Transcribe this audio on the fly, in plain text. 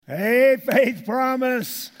Hey, Faith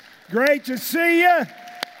Promise. Great to see you.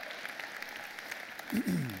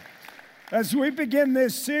 As we begin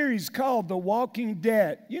this series called The Walking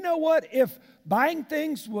Dead, you know what? If buying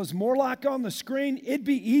things was more like on the screen, it'd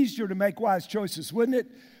be easier to make wise choices, wouldn't it?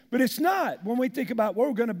 But it's not. When we think about what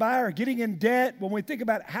we're going to buy or getting in debt, when we think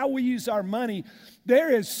about how we use our money,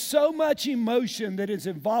 there is so much emotion that is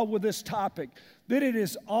involved with this topic that it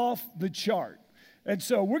is off the chart. And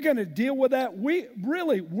so we're going to deal with that.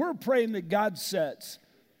 We're praying that God sets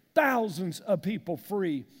thousands of people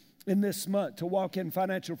free in this month to walk in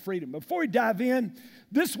financial freedom. Before we dive in,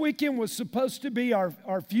 this weekend was supposed to be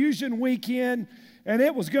our Fusion weekend, and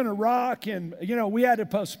it was going to rock. And, you know, we had to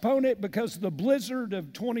postpone it because of the blizzard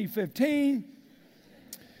of 2015.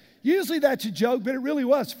 Usually that's a joke, but it really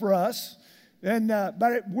was for us. And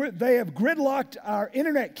they have gridlocked our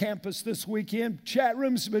internet campus this weekend. Chat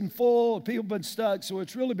rooms have been full, people have been stuck, so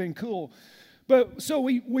it's really been cool. But so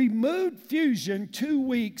we moved Fusion 2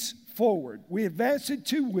 weeks forward. We advanced it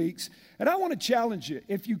 2 weeks, and I want to challenge you.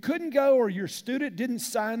 If you couldn't go or your student didn't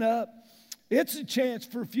sign up, it's a chance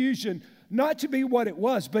for Fusion not to be what it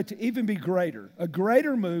was, but to even be greater. A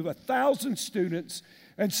greater move, 1,000 students.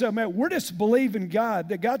 And so, man, we're just believing God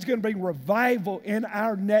that God's going to bring revival in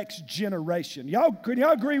our next generation. Can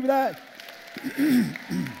y'all agree with that?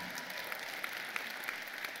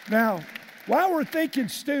 Now, while we're thinking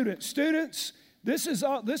students, this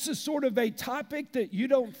is sort of a topic that you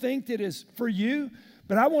don't think that is for you,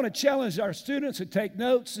 but I want to challenge our students to take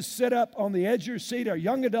notes, to sit up on the edge of your seat, our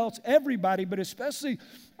young adults, everybody, but especially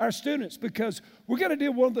our students, because we're going to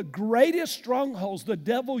deal with one of the greatest strongholds the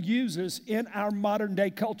devil uses in our modern day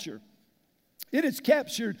culture. It has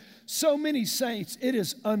captured so many saints, it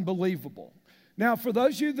is unbelievable. Now, for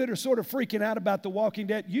those of you that are sort of freaking out about The Walking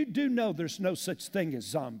Dead, you do know there's no such thing as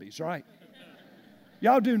zombies, right?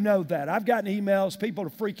 Y'all do know that. I've gotten emails, people are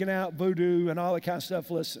freaking out, voodoo and all that kind of stuff.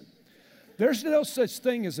 Listen, there's no such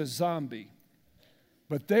thing as a zombie,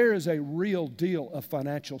 but there is a real deal of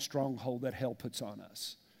financial stronghold that hell puts on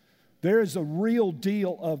us. There is a real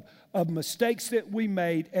deal of mistakes that we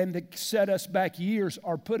made and that set us back years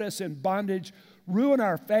or put us in bondage, ruin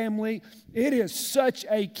our family. It is such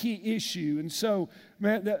a key issue. And so,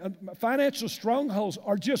 man, the financial strongholds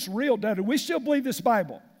are just real. Now, do we still believe this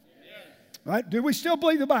Bible? Right? Do we still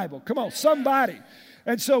believe the Bible? Come on, somebody.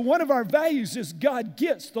 And so one of our values is God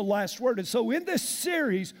gets the last word. And so in this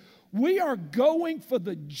series, we are going for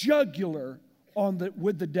the jugular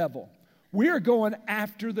with the devil. We are going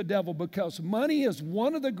after the devil because money is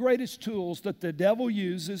one of the greatest tools that the devil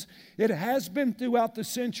uses. It has been throughout the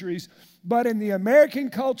centuries, but in the American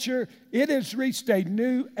culture, it has reached a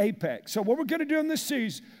new apex. So what we're going to do in this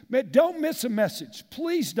series, don't miss a message.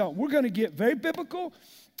 Please don't. We're going to get very biblical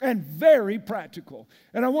and very practical.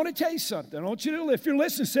 And I want to tell you something. I want you to, if you're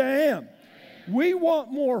listening, say, I am. We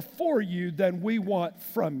want more for you than we want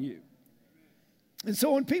from you. And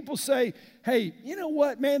so when people say, hey, you know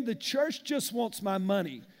what, man, the church just wants my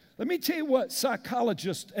money. Let me tell you what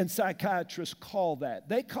psychologists and psychiatrists call that.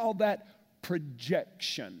 They call that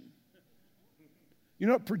projection. You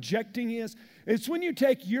know what projecting is? It's when you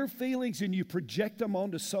take your feelings and you project them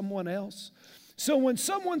onto someone else. So when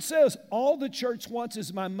someone says, all the church wants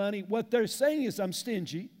is my money, what they're saying is I'm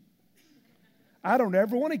stingy. I don't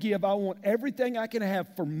ever want to give. I want everything I can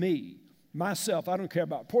have for me, myself. I don't care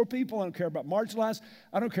about poor people. I don't care about marginalized.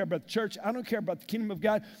 I don't care about the church. I don't care about the kingdom of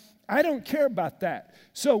God. I don't care about that.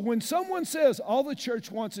 So when someone says all the church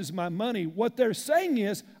wants is my money, what they're saying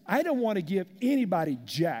is I don't want to give anybody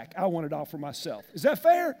jack. I want it all for myself. Is that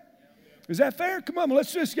fair? Is that fair? Come on,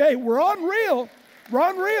 let's just say we're on real. We're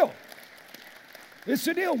on real. It's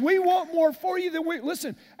the deal. We want more for you than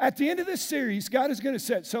listen, at the end of this series, God is going to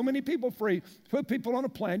set so many people free, put people on a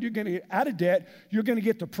plan. You're going to get out of debt. You're going to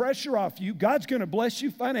get the pressure off you. God's going to bless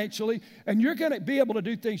you financially, and you're going to be able to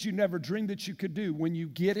do things you never dreamed that you could do when you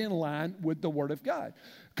get in line with the Word of God.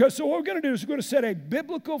 So what we're going to do is we're going to set a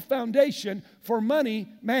biblical foundation for money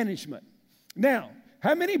management. Now,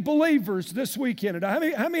 how many believers this weekend, how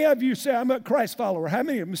many of you say I'm a Christ follower? How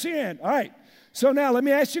many of them? See your hand. All right. So now let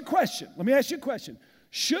me ask you a question.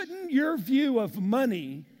 Shouldn't your view of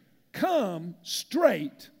money come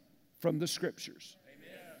straight from the Scriptures?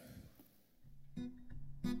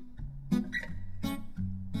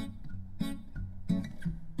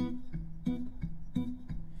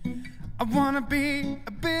 I want to be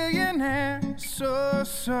a billionaire so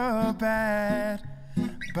bad.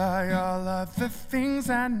 Buy all of the things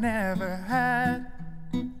I never had.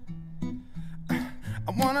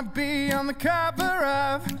 I wanna be on the cover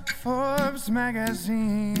of Forbes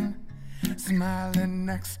magazine, smiling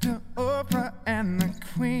next to Oprah and the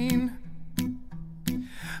Queen.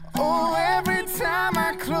 Oh, every time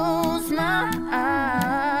I close my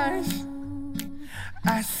eyes,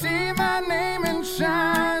 I see my name in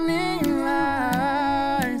shining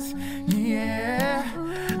lights. Yeah,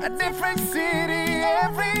 a different city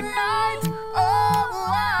every night.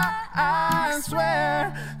 Oh, I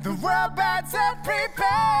swear the world better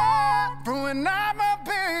prepare for when I'm a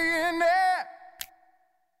billionaire.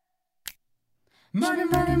 Money,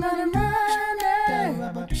 money, money, money.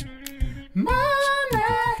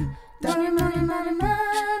 Money, money, money, money,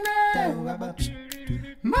 money.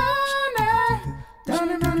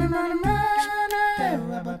 Money, money, money, money, money.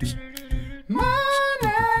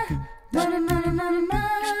 Money, money, money, money,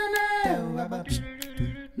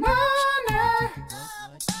 money.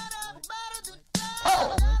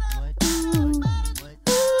 Oh.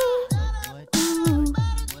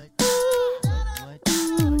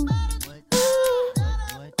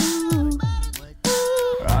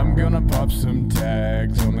 I'm gonna pop some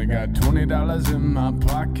tags. Only got $20 in my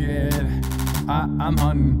pocket. I'm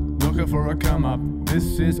hunting, looking for a come up.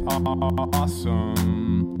 This is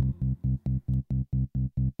awesome.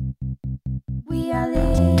 We are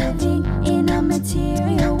living in a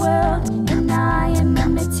material world, and I am a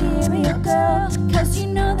material girl. 'Cause you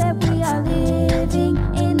know that we are living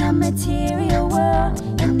in a material world,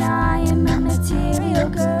 and I am a material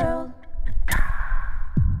girl.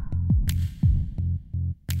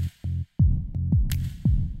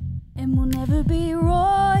 And we'll never be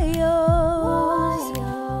royals.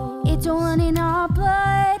 It's all in our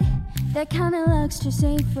blood. That kind of luck's just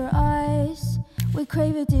ain't for us. We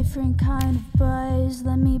crave a different kind of buzz.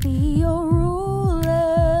 Let me be your ruler.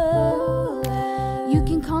 You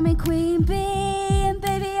can call me Queen Bee, and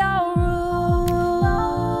baby I'll rule.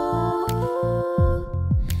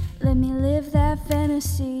 Let me live that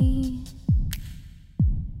fantasy.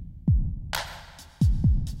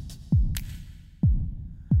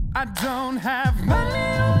 I don't have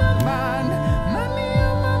money on my mind, money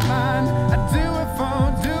on my mind. I do it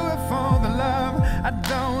for the love. I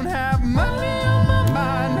don't have money on my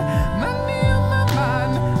mind, money on my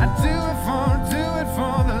mind. I do it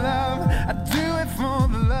for the love. I do it for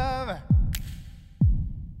the love.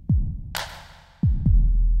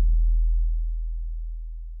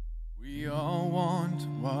 We all want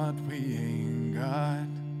what we ain't got.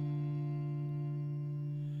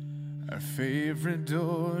 Our favorite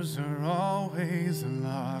doors are always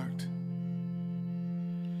unlocked.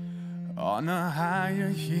 On a higher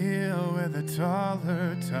hill with a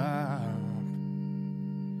taller top.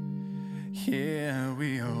 Yeah,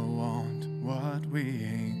 we all want what we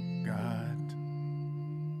ain't got.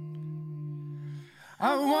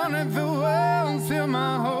 I wanted the world till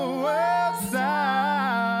my whole world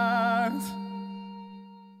stopped.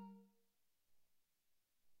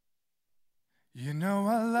 You know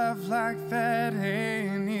a love like that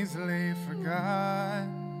ain't easily forgot.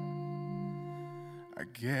 I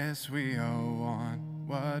guess we all want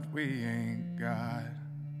what we ain't got.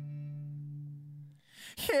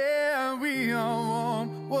 Yeah, we all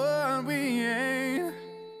want what we ain't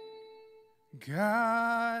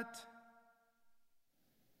got.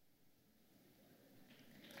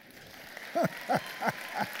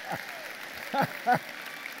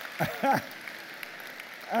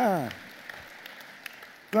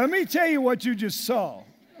 Let me tell you what you just saw.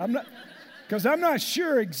 Because I'm not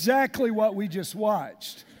sure exactly what we just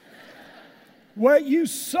watched. What you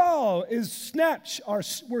saw is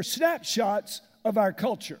were snapshots of our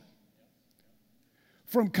culture.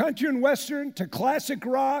 From country and western to classic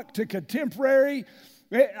rock to contemporary,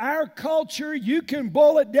 our culture, you can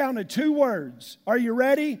boil it down to 2 words. Are you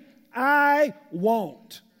ready? I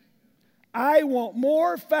want. I want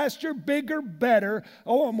more, faster, bigger, better.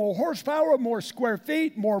 I want more horsepower, more square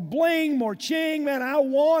feet, more bling, more ching. Man, I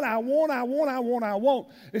want.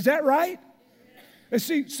 Is that right? And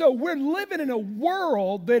see, so we're living in a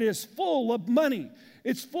world that is full of money.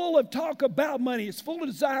 It's full of talk about money. It's full of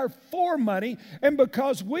desire for money. And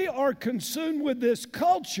because we are consumed with this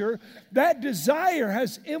culture, that desire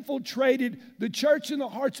has infiltrated the church and the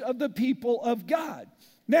hearts of the people of God.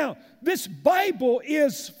 Now, this Bible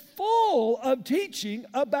is full of teaching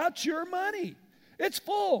about your money. It's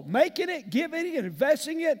full. Making it, giving it,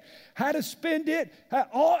 investing it, how to spend it.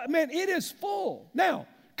 It is full. Now,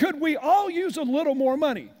 could we all use a little more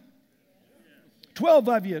money? 12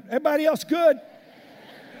 of you. Everybody else good?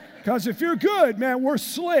 Because if you're good, man, we're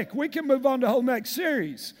slick. We can move on to the whole next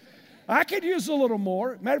series. I could use a little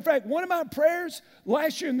more. Matter of fact, one of my prayers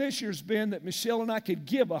last year and this year's been that Michelle and I could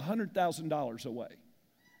give $100,000 away.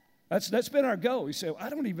 That's been our goal. You say,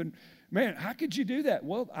 how could you do that?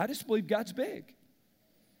 Well, I just believe God's big.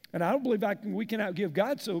 And I don't believe we can outgive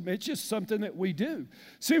God, so it's just something that we do.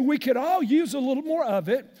 See, we could all use a little more of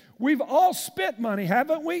it. We've all spent money,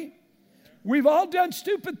 haven't we? We've all done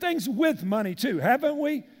stupid things with money too, haven't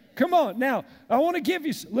we? Come on. Now, I want to give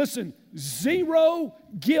you, listen, zero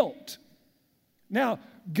guilt. Now,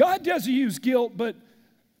 God doesn't use guilt, but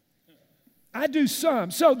I do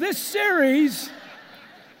some. So this series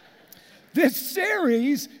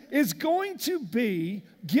is going to be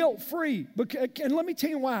guilt-free. And let me tell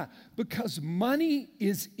you why. Because money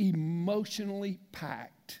is emotionally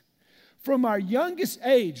packed. From our youngest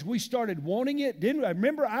age, we started wanting it. Didn't I?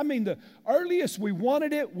 Remember, the earliest we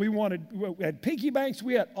wanted it, we had piggy banks,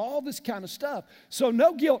 we had all this kind of stuff. So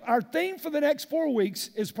no guilt. Our theme for the next 4 weeks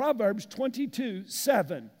is Proverbs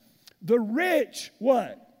 22:7. The rich,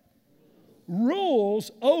 what?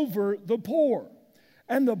 Rules over the poor.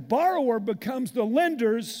 And the borrower becomes the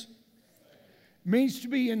lender's, means to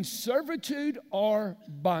be in servitude or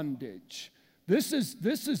bondage. This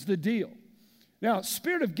is the deal. Now,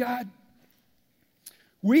 Spirit of God,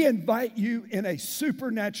 we invite you in a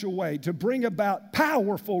supernatural way to bring about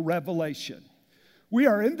powerful revelation. We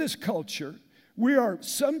are in this culture. We are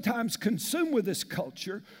sometimes consumed with this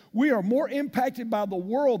culture. We are more impacted by the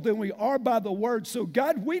world than we are by the Word. So,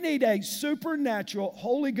 God, we need a supernatural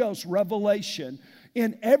Holy Ghost revelation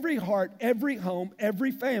in every heart, every home,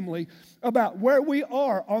 every family about where we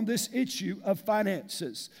are on this issue of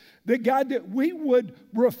finances. That, God, that we would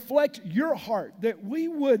reflect your heart, that we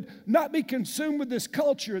would not be consumed with this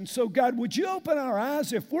culture. And so, God, would you open our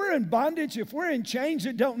eyes? If we're in bondage, if we're in chains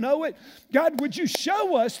that don't know it, God, would you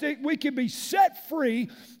show us that we can be set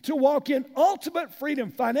free to walk in ultimate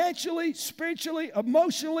freedom financially, spiritually,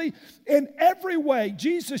 emotionally, in every way.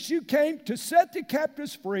 Jesus, you came to set the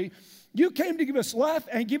captives free. You came to give us life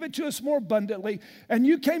and give it to us more abundantly. And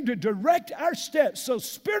you came to direct our steps. So,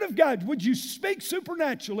 Spirit of God, would you speak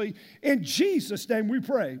supernaturally? In Jesus' name we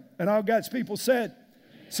pray. And all God's people said,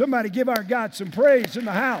 somebody give our God some praise in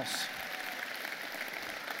the house.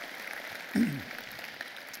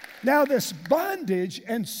 Now, this bondage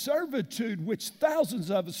and servitude, which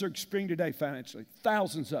thousands of us are experiencing today financially,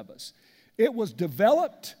 thousands of us, it was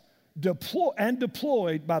developed,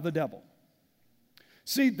 deployed by the devil.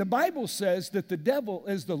 See, the Bible says that the devil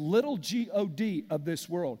is the little G-O-D of this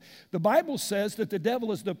world. The Bible says that the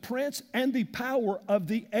devil is the prince and the power of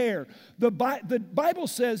the air. The Bible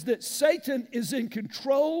says that Satan is in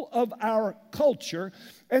control of our culture.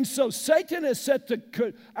 And so Satan has set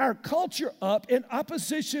our culture up in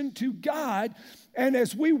opposition to God. And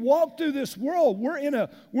as we walk through this world, we're in a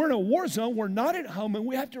war zone. We're not at home, and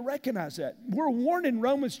we have to recognize that. We're warned in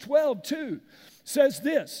Romans 12:2. Says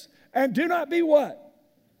this, and do not be what?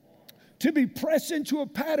 To be pressed into a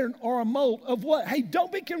pattern or a mold of what? Hey,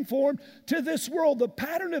 don't be conformed to this world, the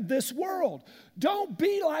pattern of this world. Don't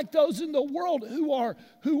be like those in the world who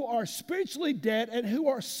are spiritually dead and who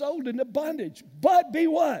are sold into bondage. But be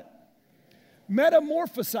what?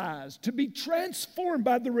 Metamorphosized, to be transformed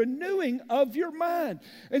by the renewing of your mind.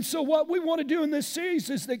 And so what we want to do in this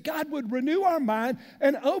series is that God would renew our mind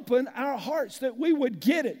and open our hearts, that we would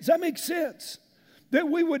get it. Does that make sense? That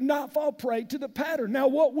we would not fall prey to the pattern. Now,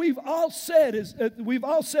 what we've all said is,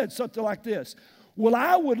 something like this. Well,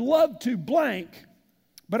 I would love to blank,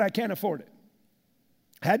 but I can't afford it.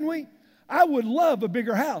 Hadn't we? I would love a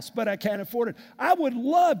bigger house, but I can't afford it. I would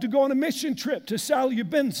love to go on a mission trip to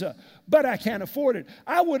Salubenza, but I can't afford it.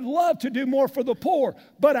 I would love to do more for the poor,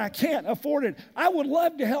 but I can't afford it. I would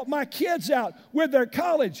love to help my kids out with their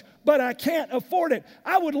college, but I can't afford it.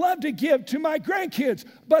 I would love to give to my grandkids,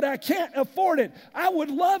 but I can't afford it. I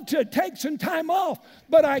would love to take some time off,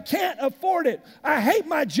 but I can't afford it. I hate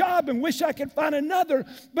my job and wish I could find another,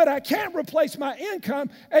 but I can't replace my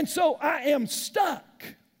income, and so I am stuck.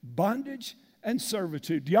 Bondage and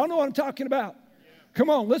servitude. Do y'all know what I'm talking about? Come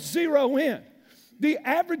on, let's zero in. The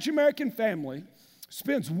average American family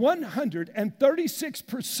spends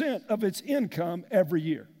 136% of its income every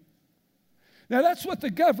year. Now, that's what the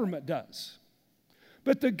government does.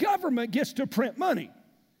 But the government gets to print money.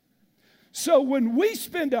 So when we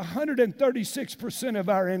spend 136% of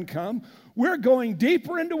our income, we're going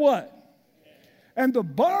deeper into what? And the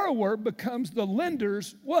borrower becomes the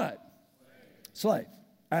lender's what? Slave.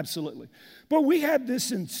 Absolutely. But we have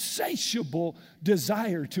this insatiable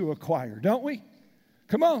desire to acquire, don't we?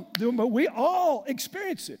 Come on. But we all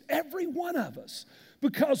experience it, every one of us,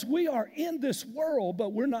 because we are in this world,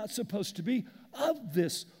 but we're not supposed to be of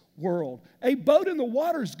this world. A boat in the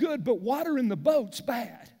water is good, but water in the boat's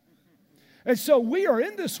bad. And so we are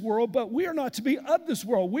in this world, but we are not to be of this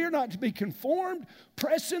world. We are not to be conformed,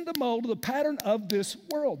 pressed in the mold of the pattern of this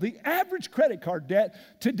world. The average credit card debt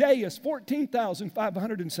today is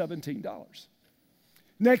 $14,517.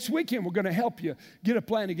 Next weekend, we're going to help you get a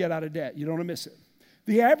plan to get out of debt. You don't want to miss it.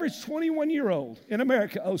 The average 21-year-old in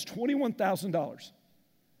America owes $21,000.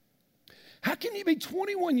 How can you be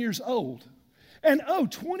 21 years old and owe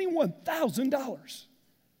 $21,000?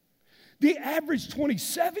 The average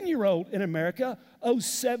 27-year-old in America owes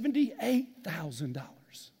 $78,000.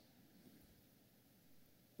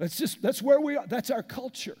 That's where we are. That's our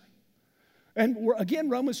culture. And again,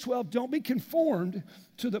 Romans 12, don't be conformed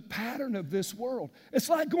to the pattern of this world. It's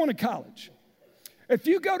like going to college. If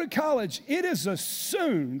you go to college, it is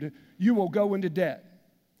assumed you will go into debt.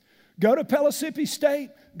 Go to Pellissippi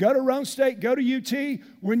State, go to Rome State, go to UT.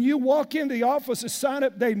 When you walk into the office to sign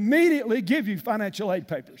up, they immediately give you financial aid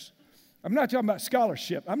papers. I'm not talking about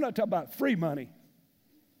scholarship. I'm not talking about free money.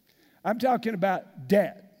 I'm talking about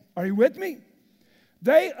debt. Are you with me?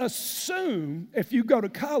 They assume if you go to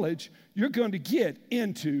college, you're going to get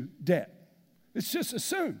into debt. It's just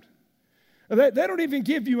assumed. They don't even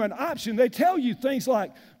give you an option. They tell you things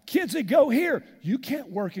like, kids that go here, you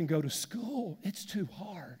can't work and go to school. It's too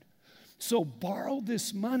hard. So borrow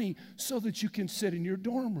this money so that you can sit in your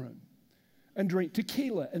dorm room and drink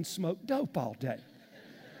tequila and smoke dope all day.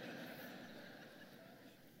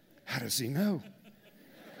 How does he know?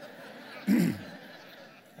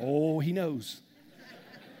 Oh, he knows.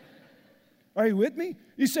 Are you with me?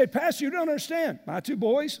 You say, Pastor, you don't understand. My two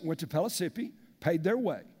boys went to Pellissippi, paid their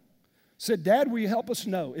way. Said, Dad, will you help us?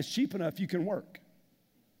 No, it's cheap enough, you can work.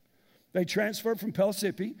 They transferred from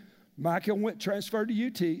Pellissippi. Michael transferred to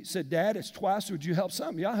UT. Said, Dad, it's twice. Would you help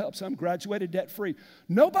some? Yeah, I'll help some. Graduated debt-free.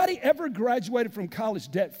 Nobody ever graduated from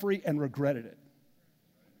college debt-free and regretted it.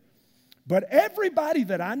 But everybody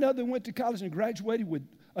that I know that went to college and graduated with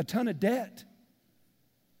a ton of debt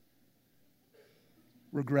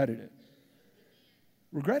regretted it.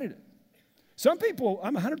 Regretted it. Some people,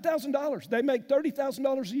 I'm $100,000. They make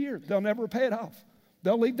 $30,000 a year. They'll never pay it off.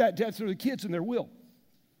 They'll leave that debt to the kids in their will.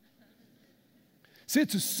 See,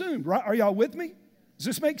 it's assumed, right? Are y'all with me? Does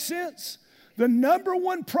this make sense? The number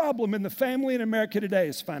one problem in the family in America today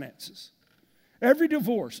is finances. Every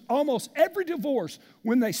divorce, almost every divorce,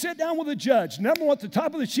 when they sit down with a judge, number one at the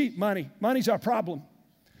top of the sheet, money. Money's our problem.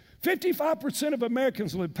 55% of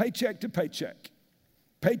Americans live paycheck to paycheck.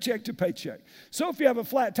 Paycheck to paycheck. So if you have a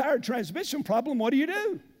flat tire transmission problem, what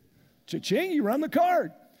do? Cha-ching, you run the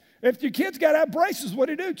card. If your kids got out braces, what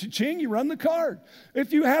do? Cha-ching, you run the card.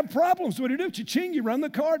 If you have problems, what do? Cha-ching, you run the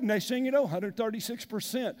card. And they sing,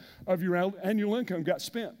 136% of your annual income got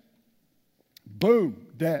spent. Boom,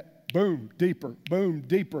 debt. Boom, deeper. Boom,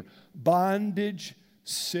 deeper. Bondage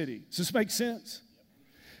city. Does this make sense?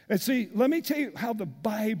 And see, let me tell you how the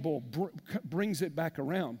Bible brings it back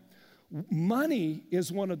around. Money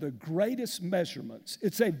is one of the greatest measurements.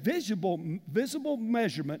 It's a visible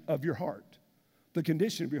measurement of your heart, the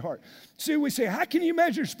condition of your heart. See, we say, how can you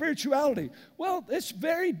measure spirituality? Well, it's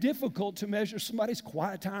very difficult to measure somebody's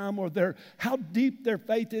quiet time or how deep their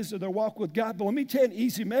faith is or their walk with God. But let me tell you, an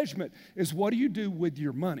easy measurement is what do you do with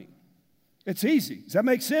your money? It's easy. Does that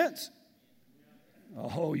make sense?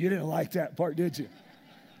 Oh, you didn't like that part, did you?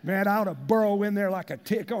 Man, I ought to burrow in there like a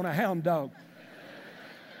tick on a hound dog.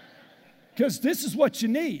 Because this is what you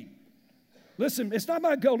need. Listen, it's not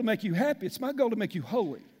my goal to make you happy. It's my goal to make you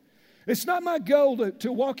holy. It's not my goal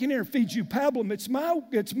to walk in here and feed you pablum. It's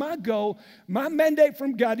my goal, my mandate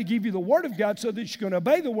from God to give you the Word of God so that you can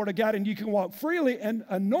obey the Word of God and you can walk freely and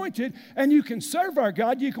anointed and you can serve our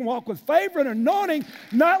God. You can walk with favor and anointing,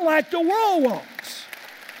 not like the world walks.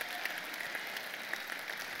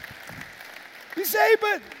 You say,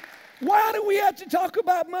 but why do we have to talk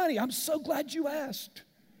about money? I'm so glad you asked.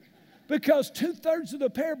 Because 2/3 of the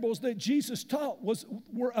parables that Jesus taught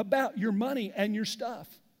were about your money and your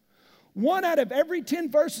stuff. 1 out of every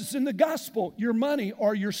 10 verses in the gospel, your money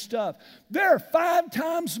or your stuff. There are 5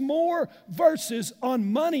 times more verses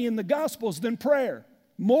on money in the gospels than prayer.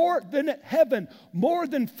 More than heaven, more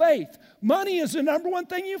than faith. Money is the number one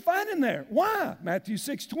thing you find in there. Why? Matthew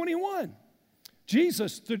 6:21.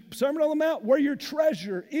 Jesus, the Sermon on the Mount, where your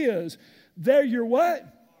treasure is, there your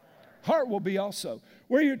what? Heart will be also.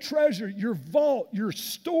 Where your treasure, your vault, your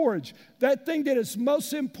storage, that thing that is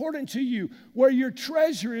most important to you, where your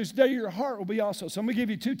treasure is, there your heart will be also. So I'm going to give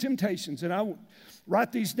you 2 temptations, and I will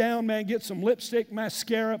write these down, man. Get some lipstick,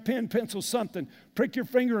 mascara, pen, pencil, something. Prick your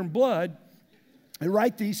finger in blood and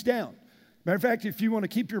write these down. Matter of fact, if you want to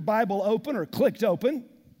keep your Bible open or clicked open,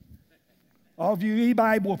 all of you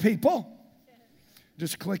e-Bible people,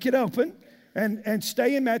 just click it open. And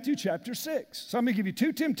stay in Matthew chapter 6. So I'm going to give you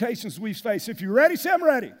two temptations we face. If you're ready, say I'm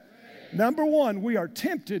ready. Number one, we are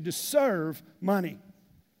tempted to serve money.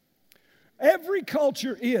 Every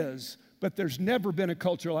culture is, but there's never been a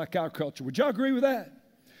culture like our culture. Would y'all agree with that?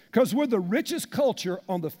 Because we're the richest culture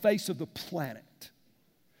on the face of the planet.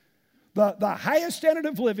 The highest standard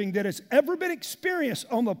of living that has ever been experienced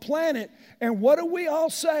on the planet. And what do we all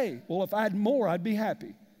say? Well, if I had more, I'd be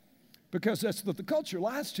happy. Because that's what the culture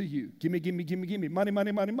lies to you. Gimme, gimme, gimme, gimme. Money,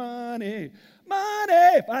 money, money, money. Money.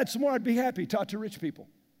 If I had some more, I'd be happy. Talk to rich people.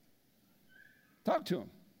 Talk to them.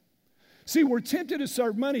 See, we're tempted to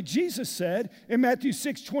serve money. Jesus said in Matthew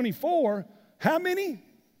 6:24, how many?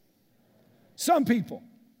 Some people.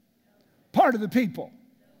 Part of the people.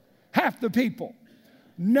 Half the people.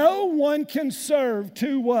 No one can serve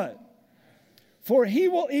two what? For he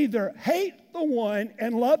will either hate the one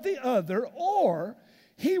and love the other, or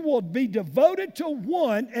he will be devoted to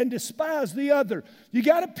one and despise the other. You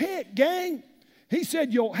got to pick, gang. He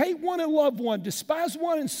said you'll hate one and love one, despise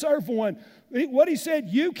one and serve one. What he said,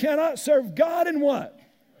 you cannot serve God and what?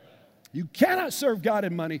 You cannot serve God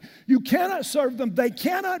and money. You cannot serve them. They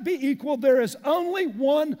cannot be equal. There is only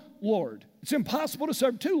one Lord. It's impossible to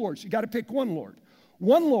serve two lords. You got to pick one Lord.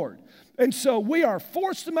 One Lord. And so we are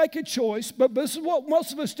forced to make a choice, but this is what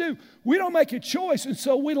most of us do. We don't make a choice, and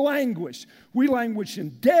so we languish. We languish in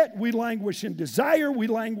debt. We languish in desire. We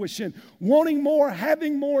languish in wanting more,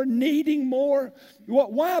 having more, needing more.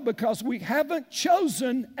 Why? Because we haven't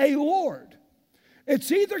chosen a Lord.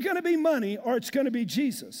 It's either going to be money or it's going to be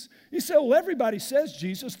Jesus. You say, well, everybody says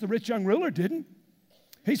Jesus. The rich young ruler didn't.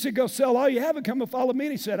 He said, go sell all you have and come and follow me.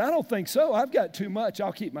 And he said, I don't think so. I've got too much.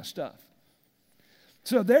 I'll keep my stuff.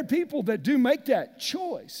 So there are people that do make that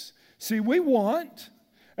choice. See, we want,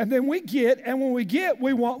 and then we get, and when we get,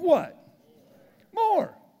 we want what?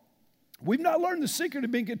 More. We've not learned the secret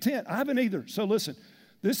of being content. I haven't either. So listen,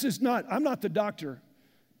 I'm not the doctor,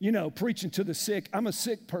 preaching to the sick. I'm a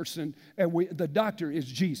sick person, and the doctor is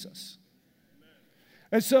Jesus.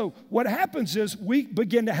 And so what happens is we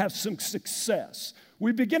begin to have some success.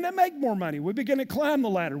 We begin to make more money. We begin to climb the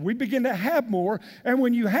ladder. We begin to have more. And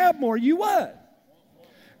when you have more, you what?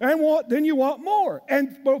 Then you want more.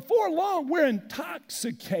 And before long, we're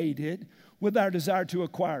intoxicated with our desire to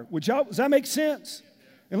acquire. Does that make sense?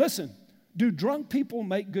 And listen, do drunk people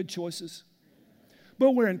make good choices?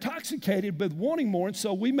 But we're intoxicated with wanting more, and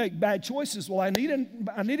so we make bad choices. Well, I need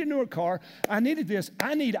a newer car. I needed this.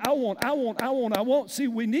 I want. See,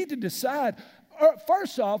 we need to decide,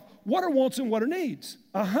 first off, what are wants and what are needs.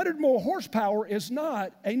 100 more horsepower is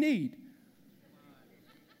not a need.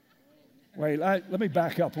 Wait, let me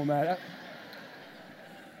back up on that.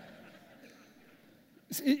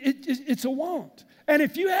 It's a want. And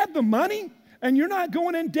if you have the money and you're not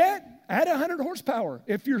going in debt, add 100 horsepower.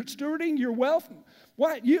 If you're stewarding your wealth,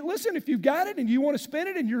 listen, if you've got it and you want to spend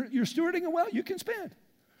it and you're stewarding it well, you can spend.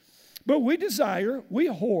 But we desire, we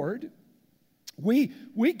hoard, we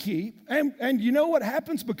keep, and you know what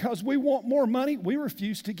happens because we want more money? We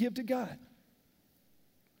refuse to give to God.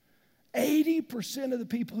 80% of the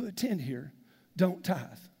people who attend here don't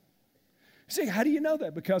tithe. See, how do you know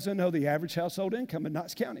that? Because I know the average household income in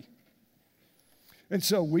Knox County. And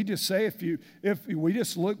so we just say, if we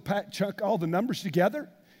just chunk all the numbers together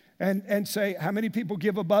and say, how many people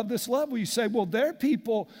give above this level? You say, well, there are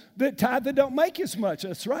people that tithe that don't make as much.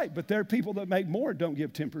 That's right. But there are people that make more and don't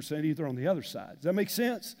give 10% either on the other side. Does that make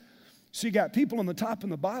sense? So you got people on the top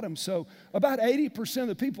and the bottom. So about 80% of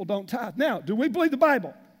the people don't tithe. Now, do we believe the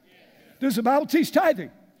Bible? Does the Bible teach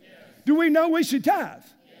tithing? Yes. Do we know we should tithe?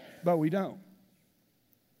 Yes. But we don't.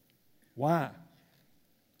 Why?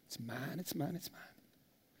 It's mine, it's mine, it's mine.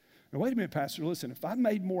 Now, wait a minute, Pastor. Listen, if I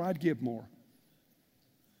made more, I'd give more.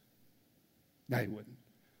 No, he wouldn't.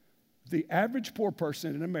 The average poor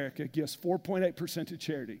person in America gives 4.8% to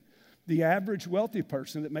charity. The average wealthy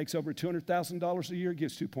person that makes over $200,000 a year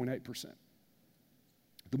gives 2.8%.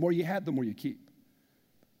 The more you have, the more you keep.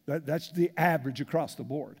 That's the average across the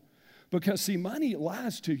board. Because, see, money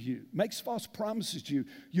lies to you, makes false promises to you.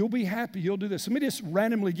 You'll be happy, you'll do this. Let me just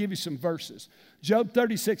randomly give you some verses. Job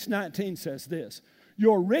 36:19 says this.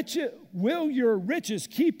 Will your riches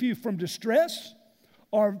keep you from distress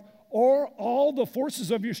or all the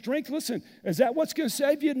forces of your strength? Listen, is that what's going to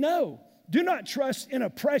save you? No. Do not trust in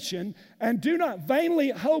oppression and do not vainly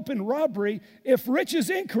hope in robbery. If riches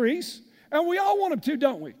increase, and we all want them to,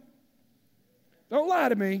 don't we? Don't lie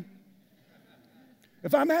to me.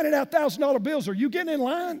 If I'm handing out $1,000 bills, are you getting in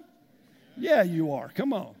line? Yeah, you are.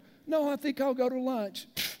 Come on. No, I think I'll go to lunch.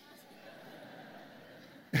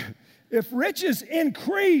 If riches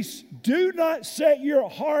increase, do not set your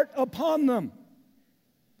heart upon them.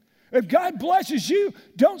 If God blesses you,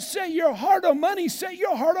 don't set your heart on money. Set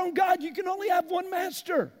your heart on God. You can only have one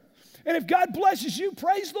master. And if God blesses you,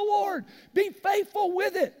 praise the Lord. Be faithful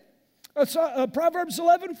with it. Proverbs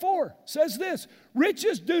 11:4 says this,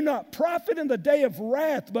 riches do not profit in the day of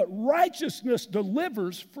wrath, but righteousness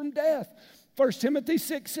delivers from death. 1 Timothy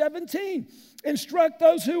 6:17, instruct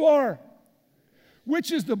those who are,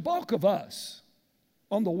 which is the bulk of us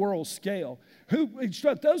on the world scale, who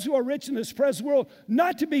instruct those who are rich in this present world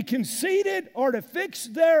not to be conceited or to fix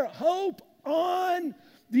their hope on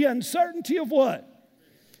the uncertainty of what?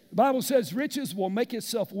 The Bible says riches will make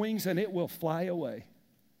itself wings and it will fly away.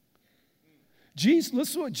 Jesus,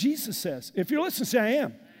 listen to what Jesus says. If you're listening, say, I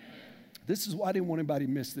am. This is why I didn't want anybody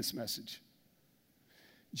to miss this message.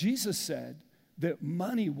 Jesus said that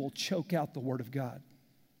money will choke out the word of God.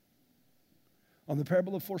 On the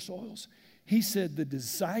parable of 4 soils, he said the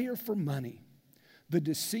desire for money, the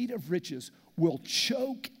deceit of riches will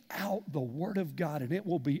choke out the word of God and it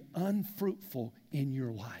will be unfruitful in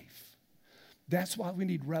your life. That's why we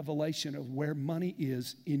need revelation of where money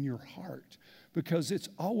is in your heart, because it's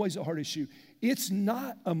always a heart issue. It's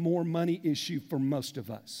not a more money issue for most of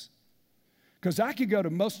us. Because I could go to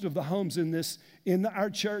most of the homes in our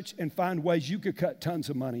church and find ways you could cut tons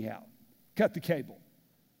of money out. Cut the cable,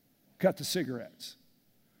 cut the cigarettes,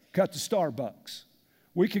 cut the Starbucks.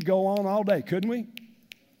 We could go on all day, couldn't we?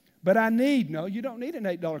 But no, you don't need an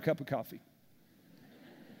 $8 cup of coffee.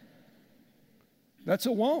 That's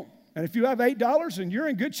a want. And if you have $8 and you're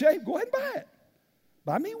in good shape, go ahead and buy it.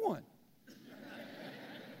 Buy me one.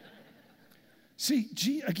 See,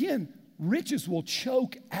 again, riches will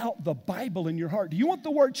choke out the Bible in your heart. Do you want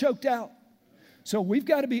the word choked out? So we've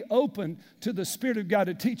got to be open to the Spirit of God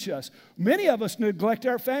to teach us. Many of us neglect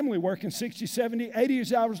our family, working 60, 70,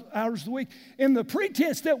 80 hours a week in the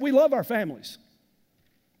pretense that we love our families.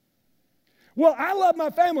 Well, I love my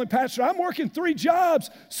family, Pastor. I'm working 3 jobs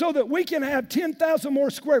so that we can have 10,000 more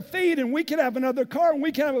square feet and we can have another car and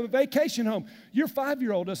we can have a vacation home. Your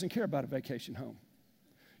 5-year-old doesn't care about a vacation home.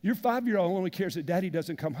 Your 5-year-old only cares that daddy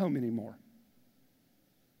doesn't come home anymore.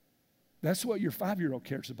 That's what your 5-year-old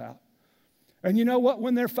cares about. And you know what?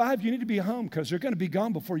 When they're 5, you need to be home because they're going to be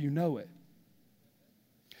gone before you know it.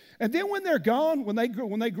 And then when they're gone, when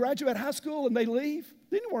they graduate high school and they leave,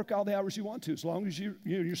 then you work all the hours you want to, as long as you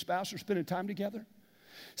and your spouse are spending time together.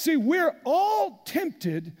 See, we're all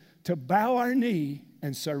tempted to bow our knee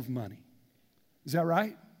and serve money. Is that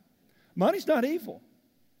right? Money's not evil.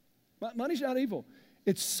 Money's not evil.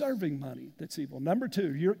 It's serving money that's evil. Number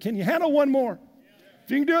 2, can you handle one more?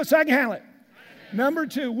 If you can do it, so I can handle it. Number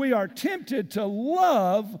 2, we are tempted to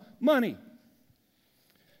love money.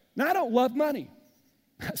 Now, I don't love money.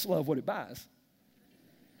 I just love what it buys.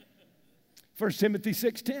 1 Timothy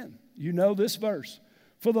 6:10. You know this verse.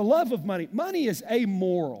 For the love of money. Money is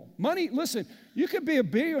amoral. Money, listen, you could be a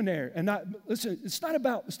billionaire and not, listen, it's not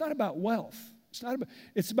about wealth.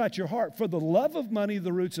 It's about your heart. For the love of money,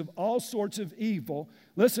 the roots of all sorts of evil.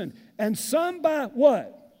 Listen, and some by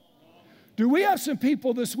what? Do we have some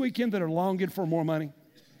people this weekend that are longing for more money?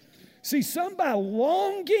 See, some by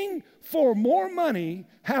longing for more money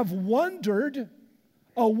have wandered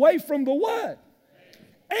away from the what?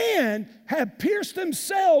 And have pierced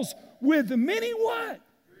themselves with many what?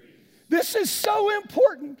 This is so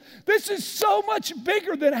important. This is so much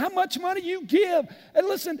bigger than how much money you give. And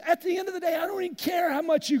listen, at the end of the day, I don't even care how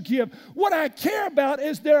much you give. What I care about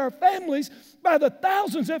is there are families by the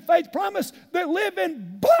thousands at Faith Promise that live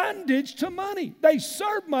in bondage to money. They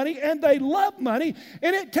serve money and they love money,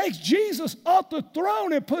 and it takes Jesus off the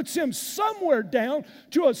throne and puts him somewhere down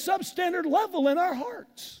to a substandard level in our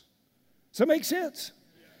hearts. Does that make sense?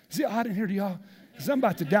 Is it odd in here to y'all? Because I'm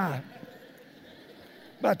about to die.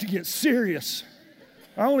 About to get serious.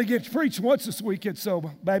 I only get to preach once this weekend, so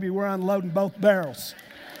baby, we're unloading both barrels.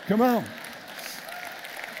 Come on.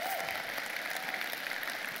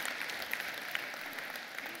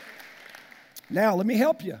 Now, let me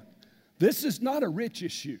help you. This is not a rich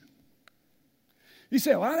issue. You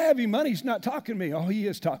say, well, I don't have any money. He's not talking to me. Oh, he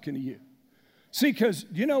is talking to you. See, because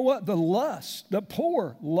you know what? The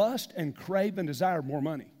poor lust and crave and desire more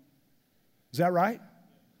money. Is that right?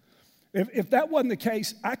 If that wasn't the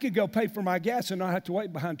case, I could go pay for my gas and not have to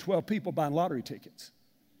wait behind 12 people buying lottery tickets.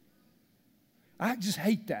 I just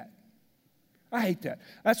hate that. I hate that.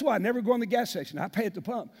 That's why I never go in the gas station. I pay at the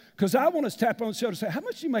pump. Because I want to tap on the shoulder and say, how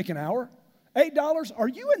much do you make an hour? $8? Are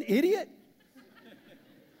you an idiot?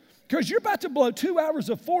 Because you're about to blow 2 hours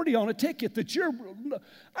of 40 on a ticket that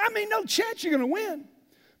no chance you're going to win.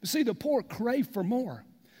 But see, the poor crave for more.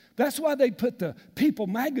 That's why they put the People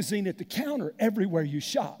magazine at the counter everywhere you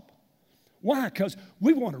shop. Why? Because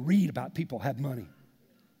we want to read about people who have money.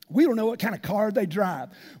 We don't know what kind of car they drive.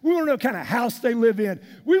 We don't know what kind of house they live in.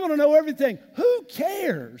 We want to know everything. Who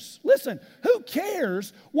cares? Listen, who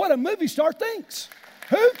cares what a movie star thinks?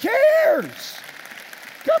 Who cares?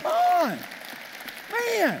 Come on,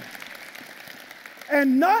 man.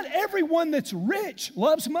 And not everyone that's rich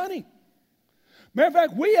loves money. Matter of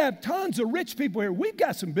fact, we have tons of rich people here. We've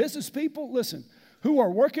got some business people, listen, who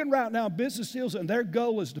are working right now in business deals, and their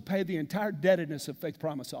goal is to pay the entire indebtedness of Faith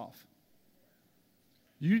Promise off.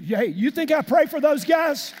 You think I pray for those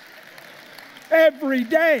guys? Every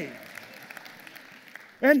day.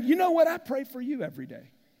 And you know what? I pray for you every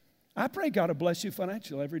day. I pray God will bless you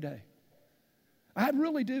financially every day. I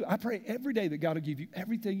really do. I pray every day that God will give you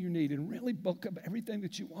everything you need and really bulk up everything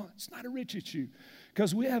that you want. It's not a rich issue,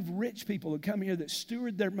 because we have rich people that come here that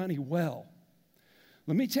steward their money well.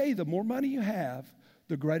 Let me tell you, the more money you have,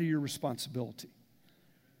 the greater your responsibility.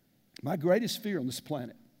 My greatest fear on this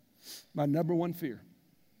planet, my number one fear,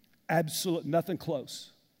 absolute nothing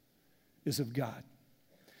close, is of God.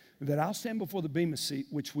 That I'll stand before the bema seat,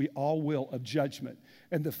 which we all will, of judgment,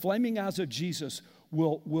 and the flaming eyes of Jesus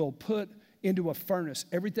will put into a furnace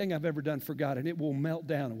everything I've ever done for God, and it will melt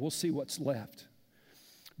down, and we'll see what's left.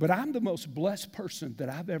 But I'm the most blessed person that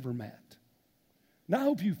I've ever met. And I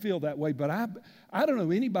hope you feel that way, but I don't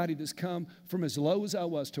know anybody that's come from as low as I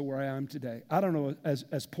was to where I am today. I don't know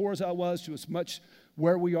as poor as I was to as much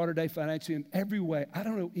where we are today financially in every way. I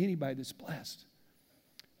don't know anybody that's blessed.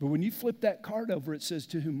 But when you flip that card over, it says,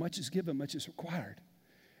 to whom much is given, much is required.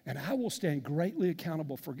 And I will stand greatly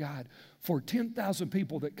accountable for God for 10,000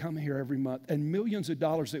 people that come here every month and millions of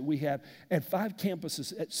dollars that we have at 5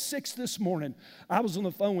 campuses. At 6 this morning, I was on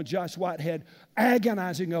the phone with Josh Whitehead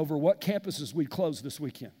agonizing over what campuses we'd close this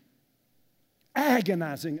weekend.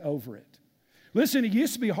 Agonizing over it. Listen, it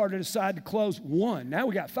used to be hard to decide to close 1. Now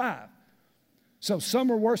we got 5. So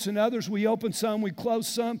some are worse than others. We open some, we close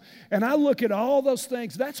some. And I look at all those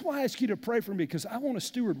things. That's why I ask you to pray for me, because I want to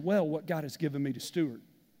steward well what God has given me to steward.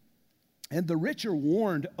 And the rich are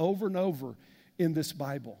warned over and over in this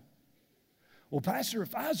Bible. Well, Pastor,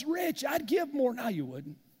 if I was rich, I'd give more. No, you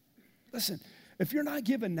wouldn't. Listen, if you're not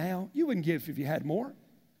giving now, you wouldn't give if you had more.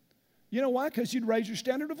 You know why? Because you'd raise your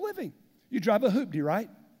standard of living. You drive a hoopty, right?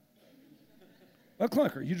 A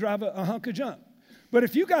clunker. You drive a hunk of junk. But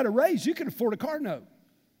if you got a raise, you can afford a car note.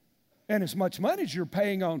 And as much money as you're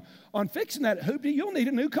paying on fixing that hoopty, you'll need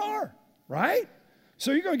a new car, right?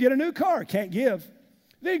 So you're going to get a new car. Can't give.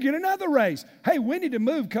 Then you get another raise. Hey, we need to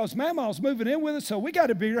move because Mama's moving in with us, so we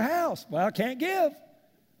got a bigger house. Well, I can't give.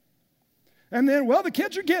 And then, well, the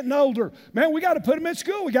kids are getting older. Man, we got to put them in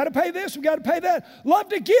school. We got to pay this. We got to pay that. Love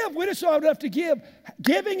to give. We just don't have enough to give.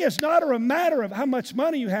 Giving is not a matter of how much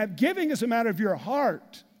money you have. Giving is a matter of your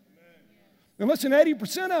heart. And listen,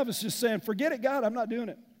 80% of us just saying, forget it, God, I'm not doing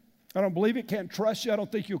it. I don't believe it, can't trust you. I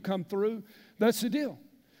don't think you'll come through. That's the deal.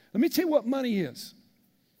 Let me tell you what money is.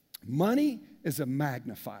 Money is a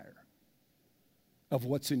magnifier of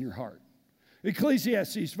what's in your heart.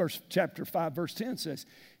 Ecclesiastes chapter 5, verse 10 says,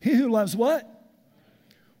 he who loves what?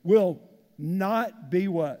 Will not be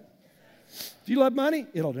what? If you love money,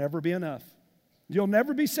 it'll never be enough. You'll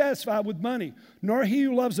never be satisfied with money, nor he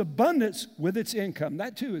who loves abundance with its income.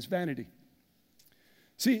 That too is vanity.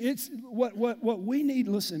 See, it's what we need,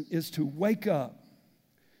 listen, is to wake up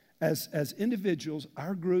as individuals,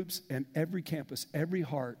 our groups, and every campus, every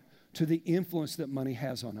heart, to the influence that money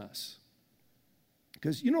has on us.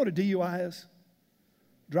 Because you know what a DUI is?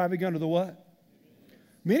 Driving under the what?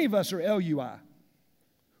 Many of us are LUI.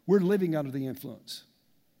 We're living under the influence,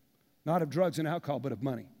 not of drugs and alcohol, but of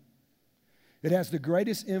money. It has the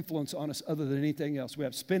greatest influence on us other than anything else. We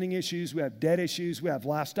have spending issues, we have debt issues, we have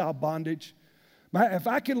lifestyle bondage. If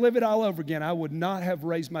I could live it all over again, I would not have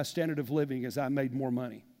raised my standard of living as I made more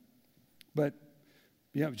money. But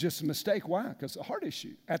it was just a mistake. Why? Because it's a heart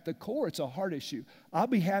issue. At the core, it's a heart issue. I'll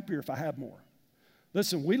be happier if I have more.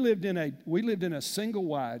 Listen, we lived in a single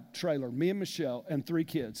wide trailer, me and Michelle and 3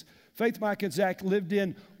 kids. Faith, Mike, and Zach lived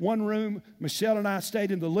in one room. Michelle and I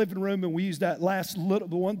stayed in the living room, and we used that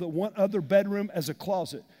the one other bedroom as a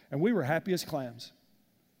closet. And we were happy as clams.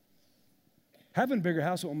 Having a bigger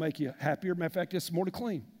house won't make you happier. Matter of fact, it's more to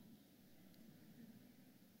clean.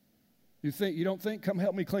 You don't think? Come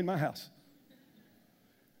help me clean my house.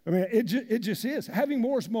 I mean, it just is. Having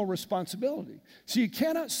more is more responsibility. So you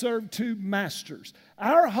cannot serve 2 masters.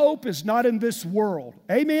 Our hope is not in this world.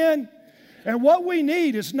 Amen? And what we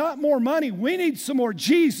need is not more money. We need some more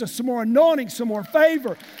Jesus, some more anointing, some more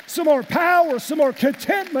favor, some more power, some more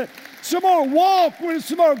contentment, some more walk,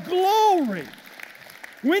 some more glory.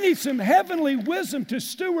 We need some heavenly wisdom to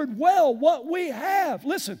steward well what we have.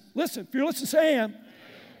 Listen, if you're listening, say I am.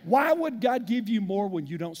 Why would God give you more when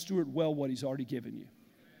you don't steward well what He's already given you?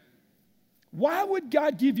 Why would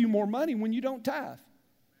God give you more money when you don't tithe?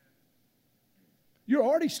 You're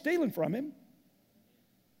already stealing from Him.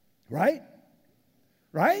 Right?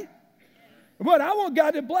 Right? But I want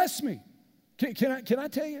God to bless me. Can I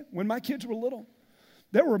tell you, when my kids were little,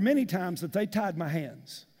 there were many times that they tied my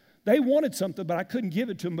hands. They wanted something, but I couldn't give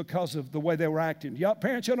it to them because of the way they were acting. Y'all,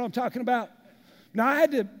 parents, you know what I'm talking about? Now, I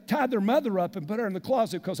had to tie their mother up and put her in the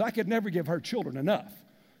closet because I could never give her children enough.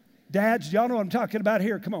 Dads, y'all know what I'm talking about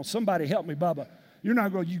here? Come on, somebody help me, Bubba. You're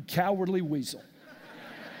not going, you cowardly weasel.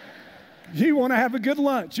 You want to have a good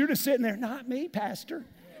lunch. You're just sitting there, not me, Pastor.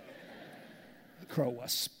 Crow a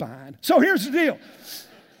spine. So here's the deal.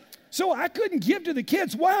 So I couldn't give to the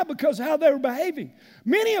kids. Why? Because of how they were behaving.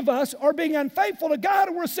 Many of us are being unfaithful to God,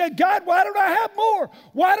 and we're saying, God, why don't I have more?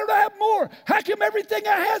 Why don't I have more? How come everything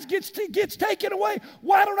I have gets taken away?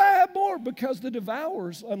 Why don't I have more? Because the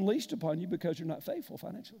devourer's unleashed upon you because you're not faithful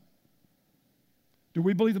financially. Do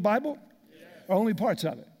we believe the Bible? Yes. Or only parts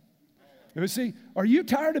of it? You see, are you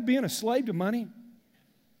tired of being a slave to money?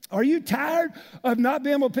 Are you tired of not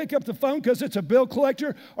being able to pick up the phone because it's a bill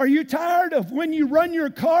collector? Are you tired of when you run your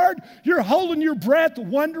card, you're holding your breath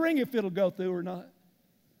wondering if it'll go through or not?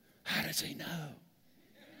 How does He know?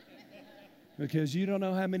 Because you don't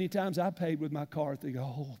know how many times I paid with my card thinking,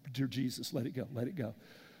 oh, dear Jesus, let it go, let it go,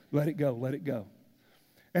 let it go, let it go.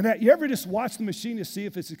 And that, you ever just watch the machine to see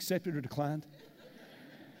if it's accepted or declined?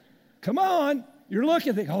 Come on. You're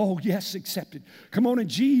looking, think, oh, yes, accepted. Come on, in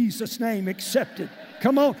Jesus' name, accepted.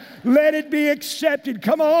 Come on, let it be accepted.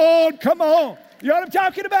 Come on, come on. You know what I'm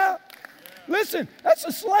talking about? Listen, that's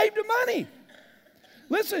a slave to money.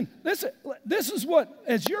 Listen, this is what,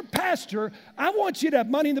 as your pastor, I want you to have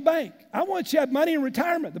money in the bank. I want you to have money in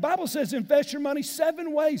retirement. The Bible says invest your money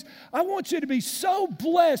 7 ways. I want you to be so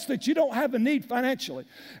blessed that you don't have a need financially.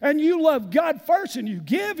 And you love God first, and you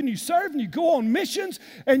give, and you serve, and you go on missions.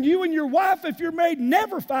 And you and your wife, if you're married,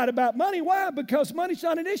 never fight about money. Why? Because money's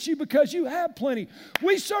not an issue, because you have plenty.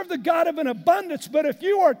 We serve the God of an abundance, but if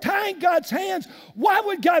you are tying God's hands, why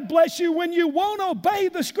would God bless you when you won't obey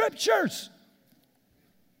the Scriptures?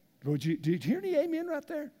 Did you hear any amen right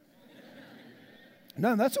there?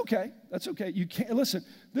 No, that's okay. That's okay. You can't, listen,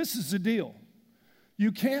 this is the deal.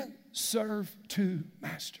 You can't serve 2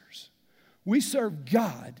 masters. We serve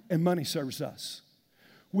God and money serves us.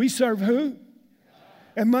 We serve who?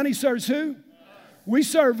 And money serves who? We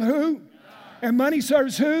serve who? And money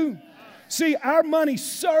serves who? See, our money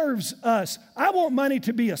serves us. I want money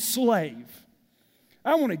to be a slave.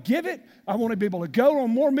 I want to give it. I want to be able to go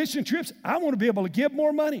on more mission trips. I want to be able to give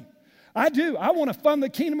more money. I do. I want to fund the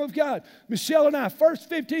kingdom of God. Michelle and I, first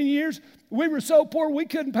 15 years, we were so poor we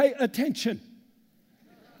couldn't pay attention.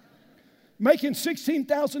 Making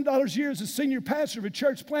 $16,000 a year as a senior pastor of a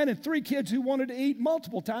church plant and 3 kids who wanted to eat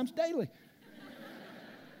multiple times daily.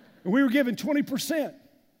 And we were given 20%.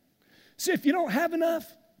 See, if you don't have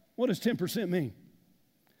enough, what does 10% mean?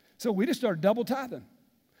 So we just started double tithing.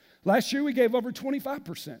 Last year we gave over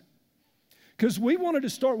 25%. Because we wanted to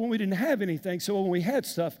start when we didn't have anything, so when we had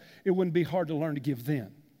stuff, it wouldn't be hard to learn to give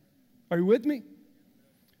then. Are you with me?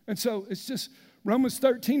 And so it's just, Romans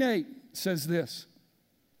 13:8 says this,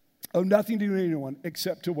 owe nothing to anyone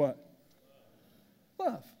except to what?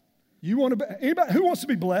 Love. You want to be, anybody, who wants to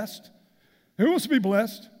be blessed? Who wants to be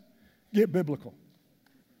blessed? Get biblical.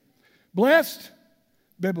 Blessed,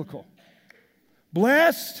 biblical.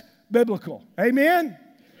 Blessed, biblical. Amen?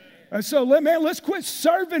 And so, let's quit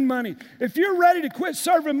serving money. If you're ready to quit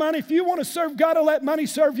serving money, if you want to serve God and let money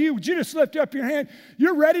serve you, would you just lift up your hand?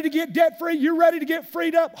 You're ready to get debt-free. You're ready to get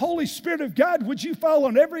freed up. Holy Spirit of God, would you fall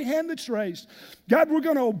on every hand that's raised? God, we're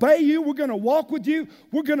going to obey you. We're going to walk with you.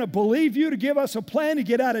 We're going to believe you to give us a plan to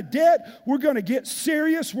get out of debt. We're going to get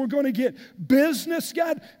serious. We're going to get business,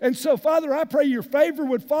 God. And so, Father, I pray your favor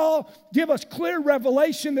would fall. Give us clear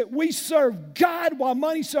revelation that we serve God while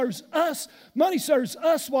money serves us. Money serves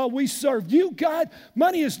us while we serve you, God.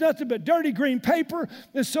 Money is nothing but dirty green paper.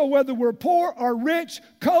 And so whether we're poor or rich,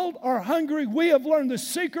 cold or hungry, we have learned the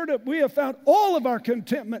secret that we have found all of our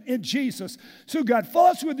contentment in Jesus. So God, fill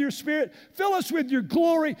us with your Spirit. Fill us with your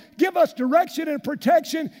glory. Give us direction and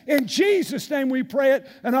protection. In Jesus' name we pray it.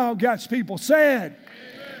 And all God's people said,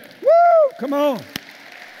 amen. Woo! Come on.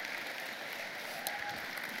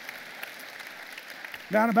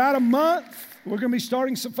 Now in about a month, we're going to be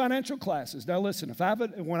starting some financial classes. Now listen,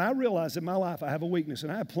 when I realize in my life I have a weakness,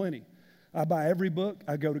 and I have plenty, I buy every book,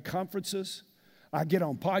 I go to conferences, I get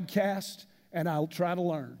on podcasts, and I'll try to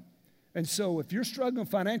learn. And so if you're struggling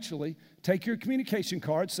financially, take your communication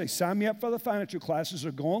card, say sign me up for the financial classes,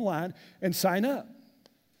 or go online and sign up.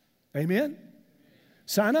 Amen?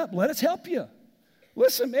 Sign up. Let us help you.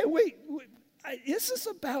 Listen, man, this is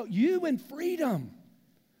about you and freedom.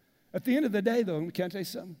 At the end of the day, though, can I tell you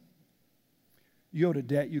something? You owed a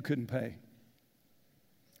debt you couldn't pay.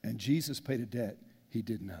 And Jesus paid a debt he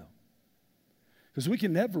didn't owe. Because we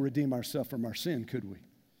can never redeem ourselves from our sin, could we?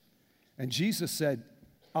 And Jesus said,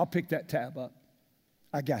 I'll pick that tab up.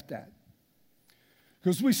 I got that.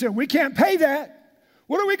 Because we said, we can't pay that.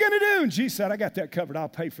 What are we going to do? And Jesus said, I got that covered. I'll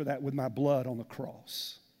pay for that with my blood on the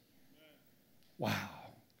cross. Wow.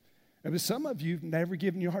 And some of you have never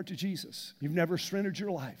given your heart to Jesus. You've never surrendered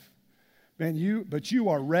your life. Man, but you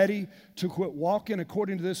are ready to quit walking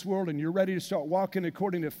according to this world, and you're ready to start walking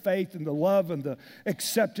according to faith and the love and the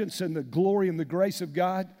acceptance and the glory and the grace of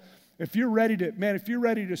God. If you're ready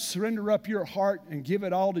to surrender up your heart and give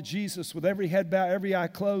it all to Jesus with every head bowed, every eye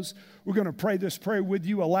closed, we're going to pray this prayer with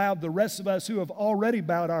you aloud. The rest of us who have already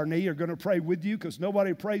bowed our knee are going to pray with you because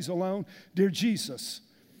nobody prays alone. Dear Jesus,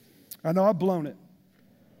 I know I've blown it,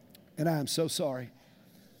 and I am so sorry.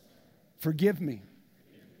 Forgive me.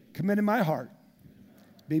 Come into my heart.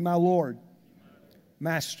 Be my Lord,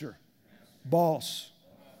 master, boss,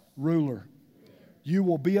 ruler. You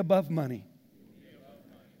will be above money.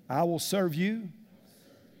 I will serve you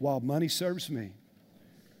while money serves me.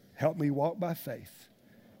 Help me walk by faith.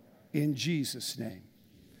 In Jesus' name.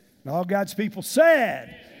 And all God's people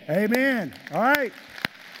said, amen. All right.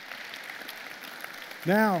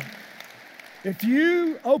 Now, if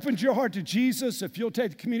you opened your heart to Jesus, if you'll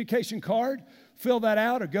take the communication card, fill that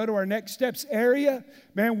out or go to our Next Steps area.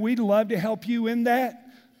 Man, we'd love to help you in that.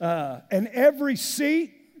 And every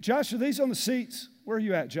seat, Joshua, these on the seats. Where are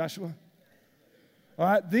you at, Joshua? All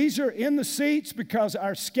right, these are in the seats because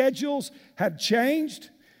our schedules have changed.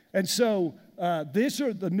 And so these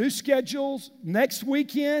are the new schedules. Next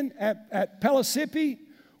weekend at Pellissippi,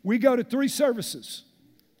 we go to 3 services.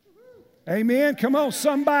 Amen. Come on,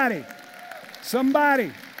 somebody.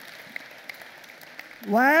 Somebody.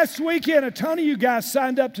 Last weekend, a ton of you guys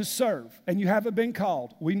signed up to serve, and you haven't been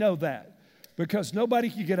called. We know that because nobody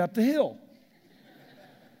could get up the hill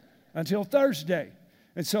until Thursday.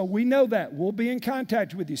 And so we know that. We'll be in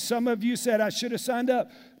contact with you. Some of you said, I should have signed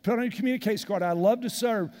up. Put on your communication card. I'd love to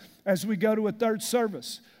serve as we go to a 3rd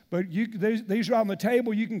service. But these are on the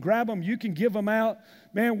table. You can grab them. You can give them out.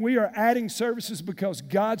 Man, we are adding services because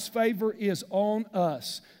God's favor is on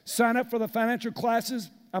us. Sign up for the financial classes.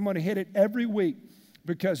 I'm going to hit it every week.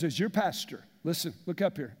 Because as your pastor, listen, look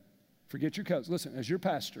up here. Forget your coats. Listen, as your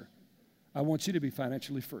pastor, I want you to be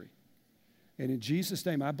financially free. And in Jesus'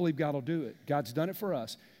 name, I believe God will do it. God's done it for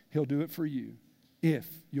us. He'll do it for you if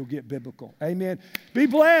you'll get biblical. Amen. Be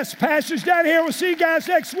blessed. Pastor's down here. We'll see you guys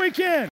next weekend.